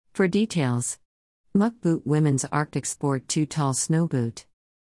For details. Muck Boot Women's Arctic Sport 2 Tall Snow Boot.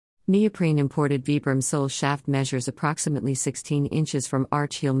 Neoprene imported Vibram sole shaft measures approximately 16 inches from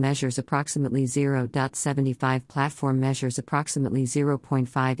arch, heel measures approximately 0.75, platform measures approximately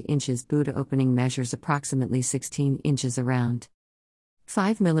 0.5 inches, boot opening measures approximately 16 inches around.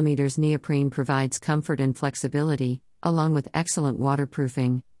 5 mm neoprene provides comfort and flexibility, along with excellent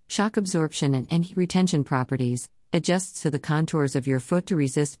waterproofing, shock absorption and anti-retention properties, adjusts to the contours of your foot to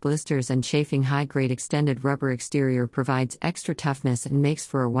resist blisters and chafing. High-grade extended rubber exterior provides extra toughness and makes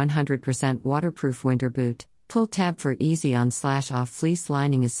for a 100% waterproof winter boot. Pull tab for easy on/off. Fleece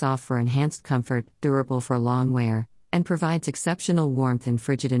lining is soft for enhanced comfort, durable for long wear, and provides exceptional warmth in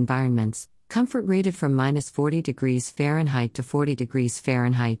frigid environments. Comfort rated from -40 degrees Fahrenheit to 40 degrees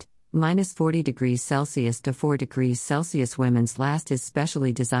Fahrenheit, -40 degrees Celsius to 4 degrees Celsius. Women's last is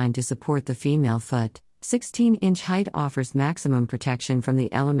specially designed to support the female foot. 16-inch height offers maximum protection from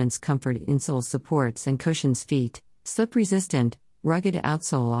the elements. Comfort insole supports and cushions feet. Slip-resistant, rugged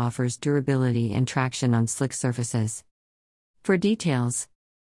outsole offers durability and traction on slick surfaces. For details.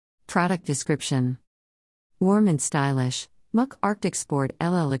 Product description. Warm and stylish, Muck Arctic Sport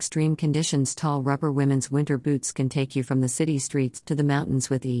LL. Extreme conditions. Tall rubber women's winter boots can take you from the city streets to the mountains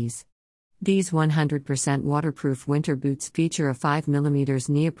with ease. These 100% waterproof winter boots feature a 5 mm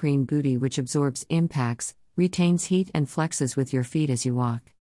neoprene bootie which absorbs impacts, retains heat and flexes with your feet as you walk.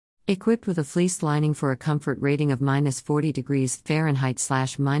 Equipped with a fleece lining for a comfort rating of -40 degrees Fahrenheit /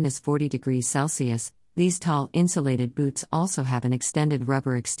 -40 degrees Celsius, these tall insulated boots also have an extended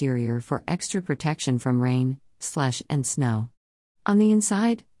rubber exterior for extra protection from rain, slush and snow. On the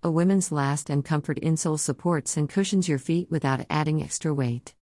inside, a women's last and comfort insole supports and cushions your feet without adding extra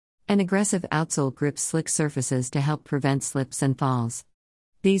weight. An aggressive outsole grips slick surfaces to help prevent slips and falls.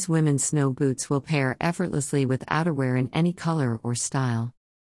 These women's snow boots will pair effortlessly with outerwear in any color or style.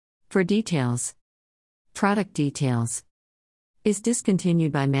 For details. Product details. Is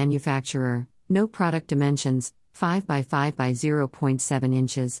discontinued by manufacturer. No product dimensions: 5 by 5 by 0.7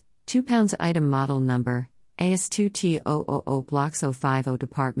 inches, 2 pounds. Item model number AS2T000 Blocks 050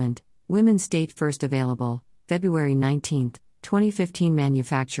 Department. Women's date first available February 19, 2015.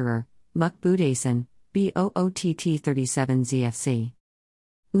 Manufacturer Muck Boot BOOTT37 ZFC.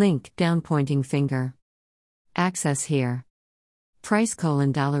 Link down pointing finger. Access here. Price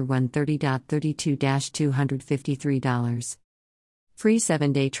 $130.32-$253. Free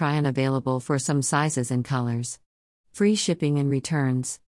 7-day try-on available for some sizes and colors. Free shipping and returns.